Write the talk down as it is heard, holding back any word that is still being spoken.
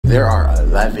There are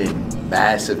 11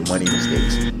 massive money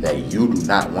mistakes that you do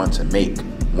not want to make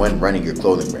when running your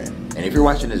clothing brand. And if you're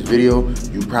watching this video,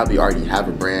 you probably already have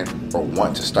a brand or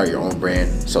want to start your own brand.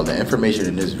 So the information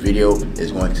in this video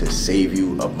is going to save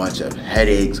you a bunch of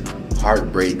headaches,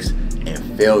 heartbreaks, and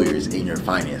failures in your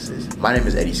finances. My name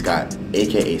is Eddie Scott,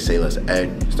 aka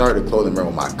SaylessEd. Started a clothing brand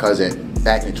with my cousin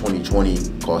back in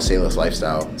 2020 called Sayless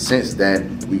Lifestyle. Since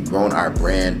then, we've grown our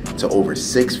brand to over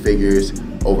 6 figures,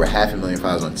 over 500,000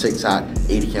 followers on TikTok,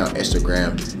 80K on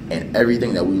Instagram, and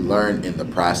everything that we learned in the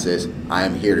process, I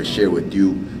am here to share with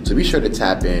you. So be sure to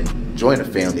tap in, join the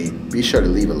family, be sure to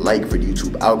leave a like for the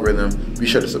YouTube algorithm, be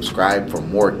sure to subscribe for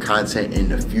more content in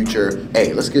the future.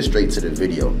 Hey, let's get straight to the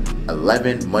video.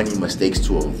 11 money mistakes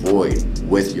to avoid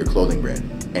with your clothing brand.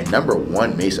 And number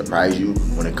one may surprise you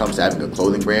when it comes to having a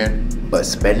clothing brand, but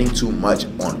spending too much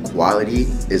on quality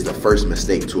is the first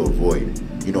mistake to avoid.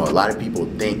 You know, a lot of people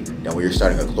think that when you're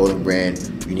starting a clothing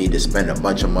brand, you need to spend a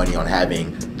bunch of money on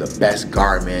having the best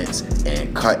garments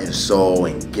and cut and sew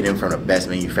and get in from the best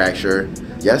manufacturer.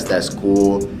 Yes, that's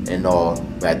cool and all,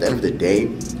 but at the end of the day,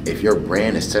 if your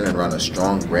brand is centered around a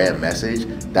strong brand message,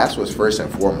 that's what's first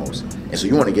and foremost. And so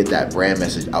you want to get that brand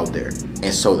message out there.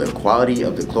 And so the quality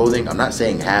of the clothing, I'm not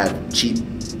saying have cheap,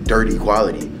 dirty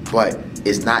quality, but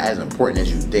it's not as important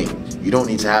as you think. You don't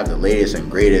need to have the latest and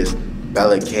greatest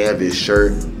Bella canvas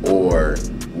shirt or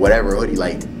whatever hoodie.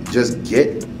 Like, just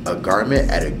get a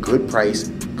garment at a good price,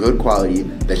 good quality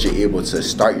that you're able to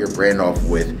start your brand off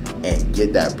with and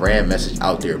get that brand message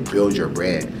out there, build your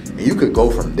brand. And you could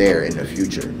go from there in the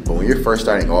future. But when you're first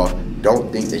starting off, don't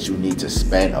think that you need to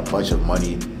spend a bunch of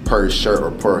money per shirt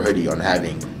or per hoodie on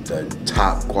having the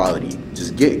top quality.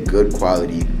 Just get good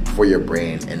quality for your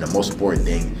brand, and the most important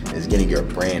thing is getting your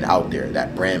brand out there,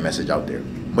 that brand message out there.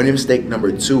 Money mistake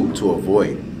number 2 to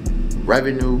avoid: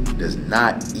 revenue does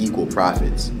not equal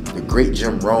profits. The great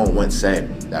Jim Rohn once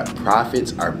said that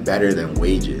profits are better than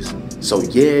wages. So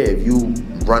yeah, if you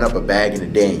run up a bag in a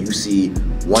day and you see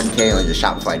 1K on your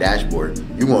Shopify dashboard,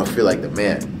 you're gonna feel like the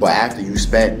man. But after you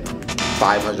spent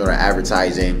 $500 on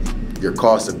advertising, your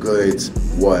cost of goods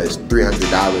was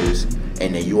 $300,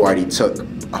 and then you already took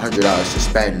 $100 to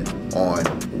spend on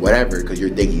whatever because you're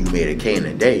thinking you made a K in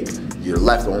a day, you're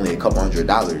left with only a couple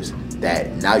 $100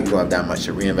 that now you don't have that much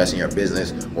to reinvest in your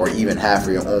business or even have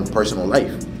for your own personal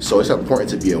life. So it's important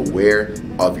to be aware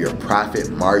of your profit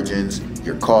margins,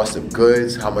 your cost of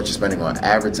goods, how much you're spending on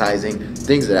advertising,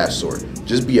 things of that sort.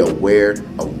 Just be aware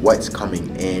of what's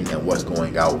coming in and what's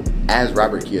going out. As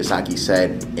Robert Kiyosaki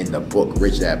said in the book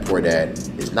Rich Dad Poor Dad,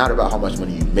 it's not about how much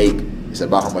money you make, it's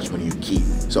about how much money you keep.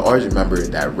 So always remember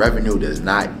that revenue does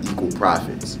not equal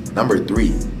profits. Number 3,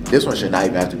 this one should not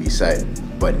even have to be said,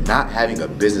 but not having a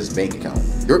business bank account.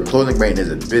 Your clothing brand is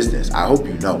a business. I hope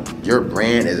you know. Your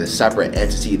brand is a separate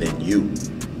entity than you.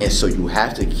 And so you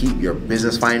have to keep your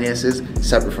business finances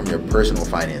separate from your personal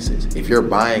finances. If you're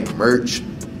buying merch,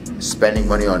 spending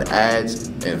money on ads,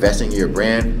 investing in your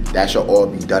brand, that should all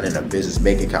be done in a business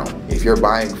bank account. If you're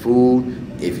buying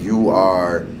food, if you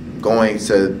are going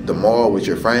to the mall with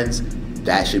your friends,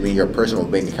 that should be in your personal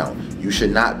bank account. You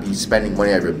should not be spending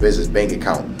money out of your business bank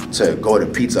account to go to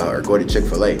Pizza Hut or go to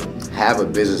Chick-fil-A. Have a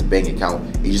business bank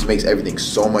account. It just makes everything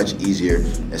so much easier,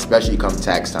 especially come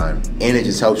tax time. And it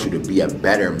just helps you to be a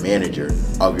better manager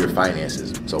of your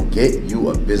finances. So get you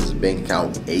a business bank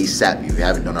account ASAP if you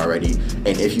haven't done already.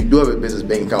 And if you do have a business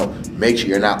bank account, make sure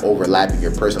you're not overlapping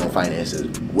your personal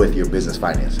finances with your business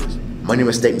finances. Money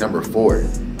mistake number 4,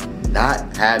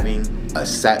 not having a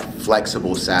set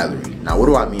flexible salary. Now, what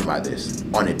do I mean by this?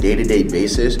 On a day-to-day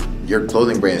basis, your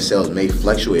clothing brand sales may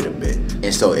fluctuate a bit.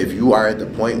 And so if you are at the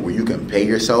point where you can pay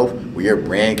yourself, where your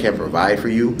brand can provide for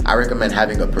you, I recommend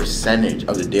having a percentage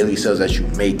of the daily sales that you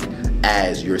make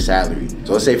as your salary.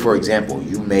 So let's say, for example,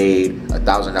 you made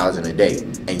 $1,000 in a day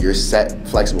and your set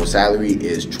flexible salary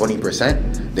is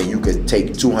 20%, then you could take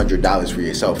 $200 for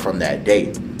yourself from that day.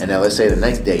 And then let's say the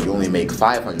next day you only make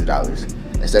 $500.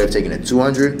 Instead of taking a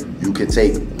 $200, you can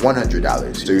take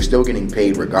 $100. So you're still getting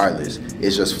paid regardless.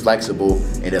 It's just flexible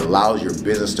and it allows your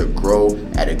business to grow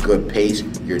at a good pace.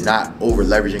 You're not over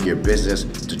leveraging your business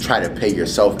to try to pay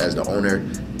yourself as the owner,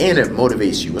 and it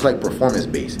motivates you. It's like performance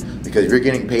based, because if you're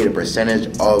getting paid a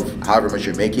percentage of however much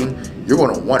you're making, you're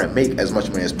going to want to make as much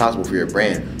money as possible for your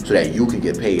brand so that you can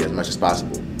get paid as much as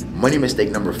possible. Money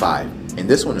mistake number 5, and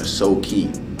this one is so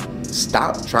key.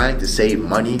 Stop trying to save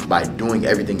money by doing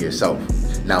everything yourself.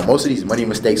 Now, most of these money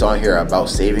mistakes on here are about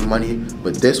saving money,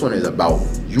 but this one is about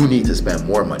you need to spend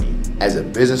more money. As a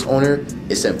business owner,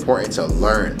 it's important to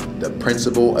learn the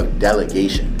principle of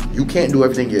delegation. You can't do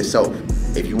everything yourself.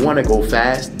 If you want to go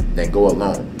fast, then go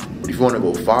alone. But if you want to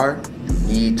go far, you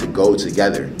need to go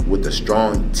together with a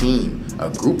strong team, a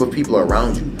group of people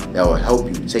around you that will help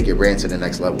you take your brand to the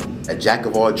next level. A jack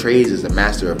of all trades is the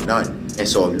master of none. And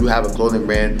so if you have a clothing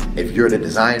brand, if you're the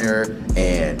designer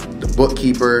and the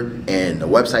bookkeeper and the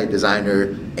website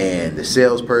designer and the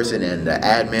salesperson and the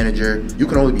ad manager, you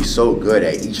can only be so good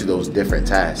at each of those different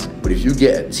tasks. But if you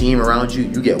get a team around you,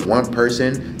 you get one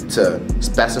person to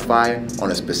specify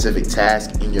on a specific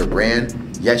task in your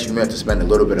brand. Yes, you may have to spend a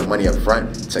little bit of money up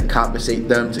front to compensate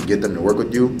them, to get them to work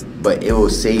with you, but it will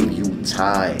save you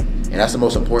time. And that's the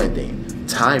most important thing.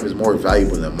 Time is more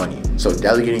valuable than money. So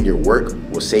delegating your work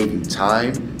will save you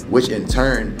time, which in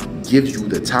turn gives you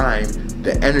the time,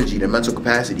 the energy, the mental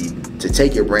capacity to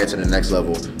take your brand to the next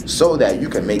level so that you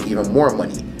can make even more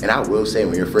money. And I will say,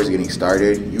 when you're first getting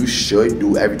started, you should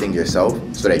do everything yourself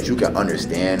so that you can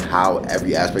understand how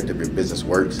every aspect of your business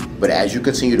works. But as you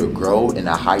continue to grow and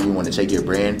the higher you want to take your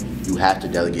brand, you have to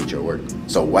delegate your work.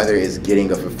 So whether it's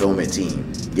getting a fulfillment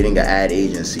team, getting an ad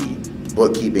agency,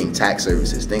 bookkeeping, tax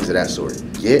services, things of that sort,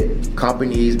 get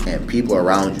companies and people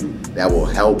around you that will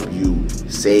help you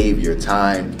save your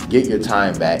time, get your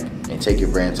time back, and take your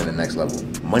brand to the next level.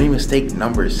 Money mistake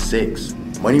number 6.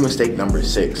 Money mistake number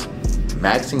 6.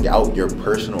 Maxing out your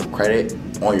personal credit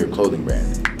on your clothing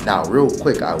brand. Now, real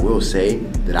quick, I will say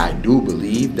that I do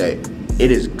believe that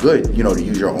it is good, to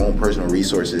use your own personal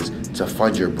resources to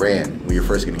fund your brand when you're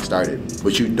first getting started.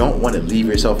 But you don't want to leave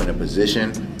yourself in a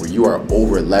position where you are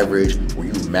over leveraged, where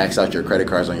you max out your credit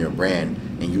cards on your brand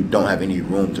and you don't have any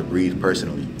room to breathe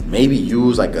personally. Maybe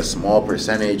use like a small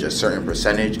percentage, a certain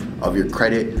percentage of your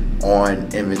credit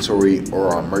on inventory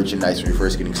or on merchandise when you're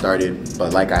first getting started.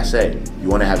 But like I said, you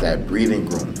want to have that breathing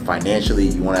room financially.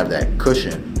 You want to have that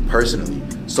cushion personally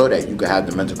so that you can have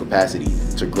the mental capacity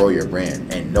to grow your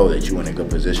brand and know that you're in a good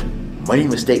position. Money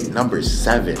mistake number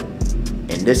 7, and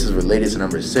this is related to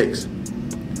number 6.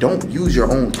 Don't use your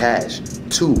own cash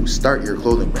to start your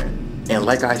clothing brand. And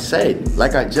like I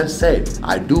just said,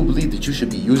 I do believe that you should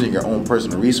be using your own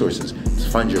personal resources to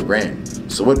fund your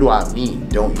brand. So what do I mean,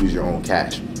 don't use your own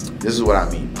cash? This is what I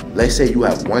mean. Let's say you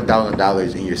have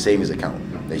 $1,000 in your savings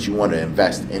account that you want to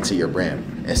invest into your brand.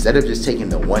 Instead of just taking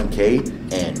the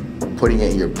 $1K and putting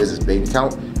it in your business bank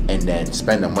account and then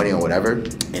spend the money on whatever,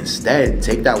 instead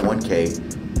take that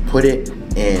 $1K, put it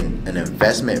in an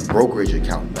investment brokerage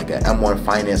account, like an M1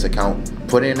 finance account,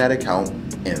 put it in that account,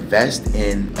 invest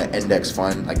in an index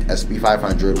fund like SP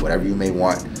 500, whatever you may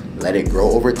want, let it grow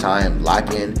over time,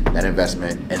 lock in that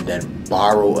investment, and then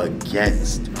borrow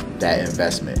against that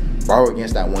investment. Borrow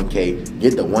against that 1K,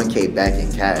 get the 1K back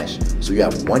in cash. So you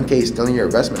have 1K still in your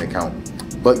investment account,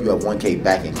 but you have 1K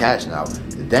back in cash now.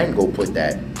 Then go put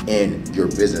that in your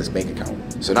business bank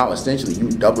account. So now essentially you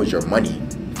doubled your money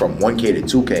from 1K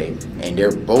to 2K, and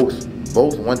they're both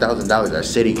 $1,000 are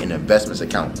sitting in investments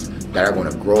accounts that are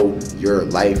going to grow your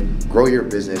life, grow your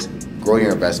business, grow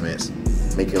your investments,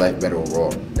 make your life better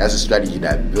overall. That's a strategy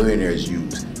that billionaires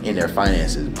use in their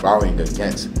finances, borrowing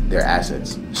against their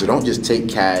assets. So don't just take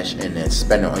cash and then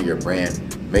spend it on your brand.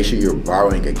 Make sure you're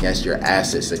borrowing against your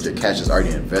assets that your cash is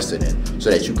already invested in so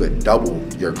that you could double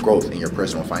your growth in your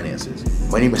personal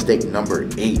finances. Money mistake number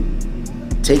 8,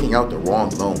 taking out the wrong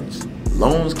loans.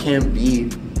 Loans can be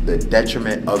the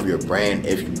detriment of your brand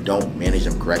if you don't manage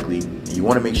them correctly. And you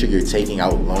want to make sure you're taking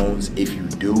out loans, if you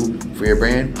do, for your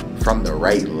brand from the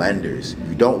right lenders.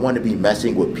 You don't want to be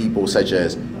messing with people such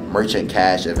as merchant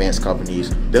cash, advanced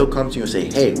companies. They'll come to you and say,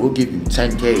 hey, we'll give you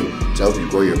 10K to help you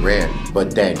grow your brand,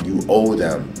 but then you owe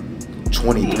them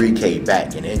 23K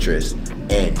back in interest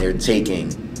and they're taking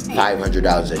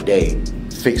 $500 a day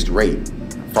fixed rate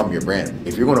from your brand.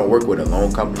 If you're going to work with a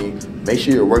loan company, make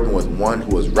sure you're working with one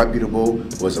who is reputable,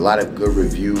 who has a lot of good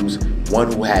reviews,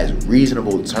 one who has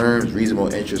reasonable terms,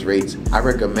 reasonable interest rates. I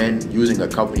recommend using a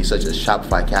company such as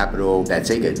Shopify Capital that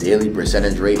take a daily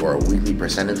percentage rate or a weekly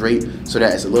percentage rate so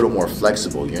that it's a little more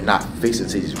flexible. You're not fixed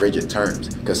into these rigid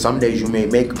terms, because some days you may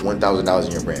make $1,000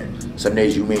 in your brand. Some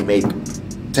days you may make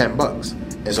 $10.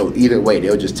 And so either way,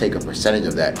 they'll just take a percentage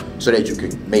of that so that you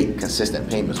can make consistent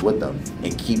payments with them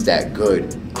and keep that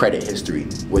good credit history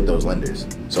with those lenders.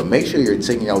 So make sure you're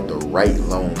taking out the right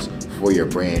loans for your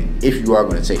brand if you are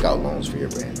going to take out loans for your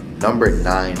brand. Number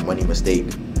 9, money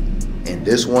mistake. And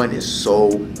this one is so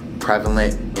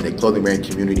prevalent in the clothing brand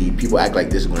community. People act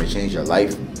like this is going to change your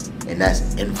life, and that's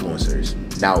influencers.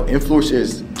 Now,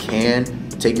 influencers can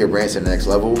take your brand to the next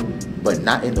level, but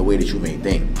not in the way that you may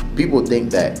think. People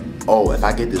think that, oh, if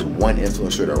I get this one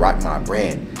influencer to rock my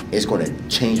brand, it's going to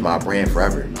change my brand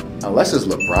forever. Unless it's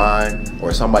LeBron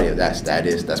or somebody of that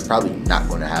status, that's probably not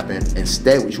going to happen.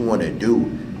 Instead, what you want to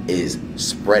do is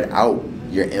spread out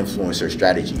your influencer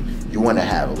strategy. You want to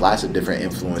have lots of different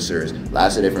influencers,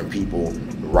 lots of different people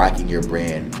rocking your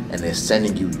brand, and then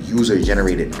sending you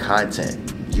user-generated content,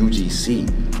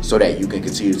 UGC, so that you can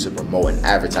continue to promote and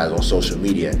advertise on social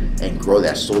media and grow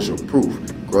that social proof,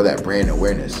 grow that brand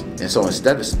awareness. And so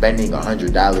instead of spending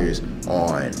 $100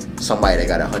 on somebody that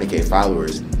got 100K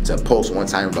followers to post one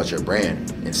time about your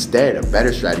brand, instead, a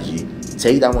better strategy,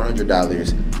 take that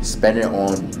 $100, spend it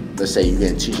on, let's say you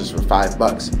get t-shirts for $5,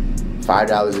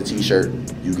 $5 a t-shirt,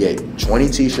 you get 20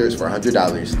 t-shirts for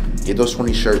 $100, get those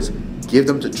 20 shirts, give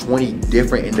them to 20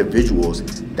 different individuals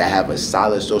that have a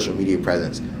solid social media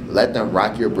presence, let them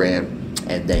rock your brand,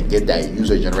 and then get that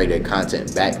user-generated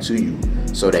content back to you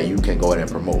so that you can go ahead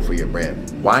and promote for your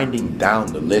brand. Winding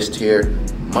down the list here,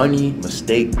 money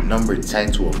mistake number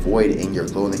 10 to avoid in your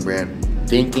clothing brand: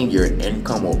 thinking your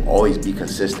income will always be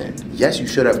consistent. Yes, you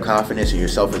should have confidence in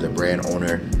yourself as a brand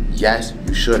owner. Yes,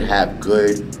 you should have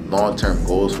good long-term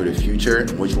goals for the future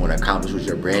and what you want to accomplish with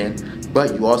your brand,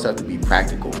 but you also have to be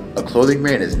practical. A clothing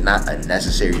brand is not a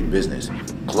necessary business.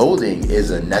 Clothing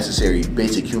is a necessary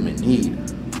basic human need,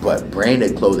 but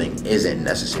branded clothing isn't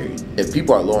necessary. If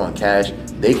people are low on cash,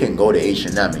 they can go to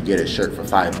H&M and get a shirt for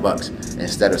 $5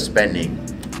 instead of spending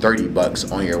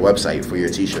 $30 on your website for your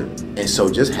t-shirt. And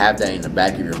so just have that in the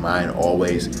back of your mind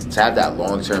always, to have that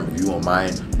long-term view in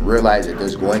mind. Realize that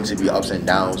there's going to be ups and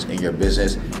downs in your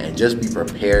business, and just be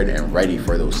prepared and ready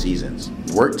for those seasons.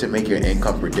 Work to make your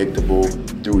income predictable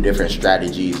through different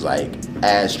strategies like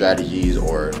ad strategies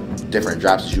or different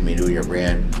drops that you may do in your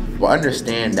brand. But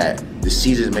understand that the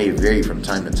seasons may vary from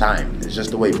time to time. It's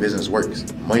just the way business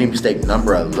works. Money mistake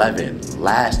number 11,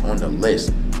 last on the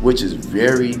list, which is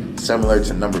very similar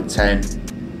to number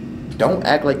 10. Don't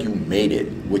act like you made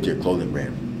it with your clothing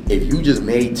brand. If you just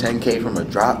made 10K from a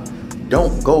drop,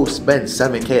 don't go spend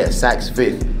 7K at Saks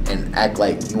Fifth and act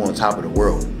like you on top of the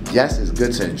world. Yes, it's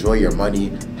good to enjoy your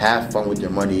money, have fun with your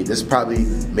money. This is probably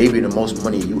maybe the most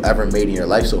money you ever made in your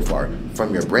life so far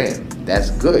from your brand.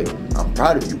 That's good. I'm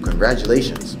proud of you.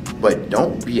 Congratulations. But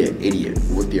don't be an idiot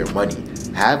with your money.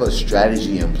 Have a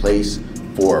strategy in place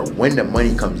for when the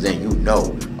money comes in. You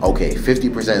know, okay,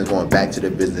 50% is going back to the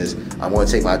business. I'm going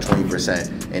to take my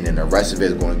 20%, and then the rest of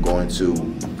it is going to go into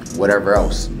whatever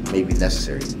else may be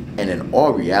necessary. And in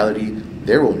all reality,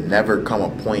 there will never come a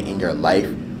point in your life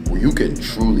where you can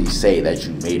truly say that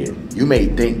you made it. You may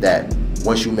think that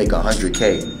once you make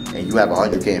 100K and you have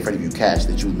 100K in front of you cash,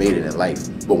 that you made it in life.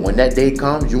 But when that day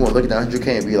comes, you won't look at the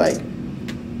 100K and be like,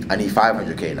 I need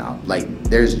 500K now. Like,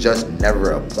 there's just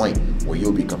never a point where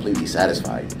you'll be completely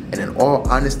satisfied. And in all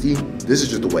honesty, this is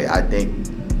just the way I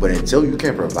think. But until you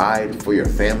can provide for your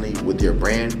family with your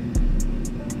brand,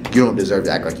 you don't deserve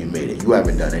to act like you made it. You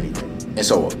haven't done anything. And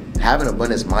so have an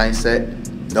abundance mindset.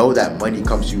 Know that money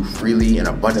comes to you freely and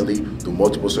abundantly through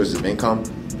multiple sources of income.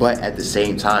 But at the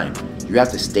same time, you have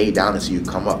to stay down until you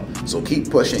come up. So keep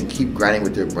pushing, keep grinding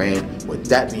with your brand. With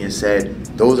that being said,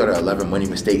 those are the 11 money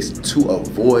mistakes to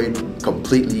avoid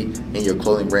completely in your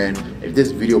clothing brand. If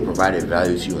this video provided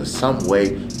value to you in some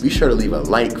way, be sure to leave a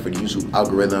like for the YouTube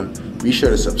algorithm. Be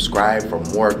sure to subscribe for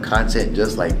more content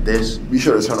just like this. Be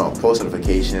sure to turn on post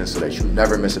notifications so that you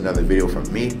never miss another video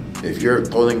from me. If you're a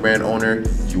clothing brand owner,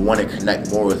 you want to connect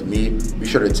more with me, be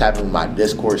sure to tap in my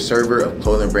Discord server of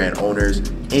clothing brand owners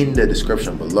in the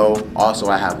description below. Also,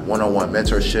 I have one-on-one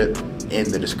mentorship in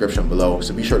the description below,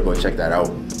 so be sure to go check that out.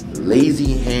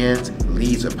 Lazy hands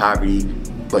leads to poverty,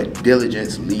 but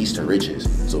diligence leads to riches.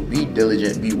 So be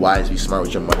diligent, be wise, be smart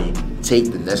with your money.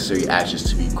 Take the necessary actions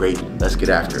to be great. Let's get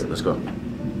after it. Let's go.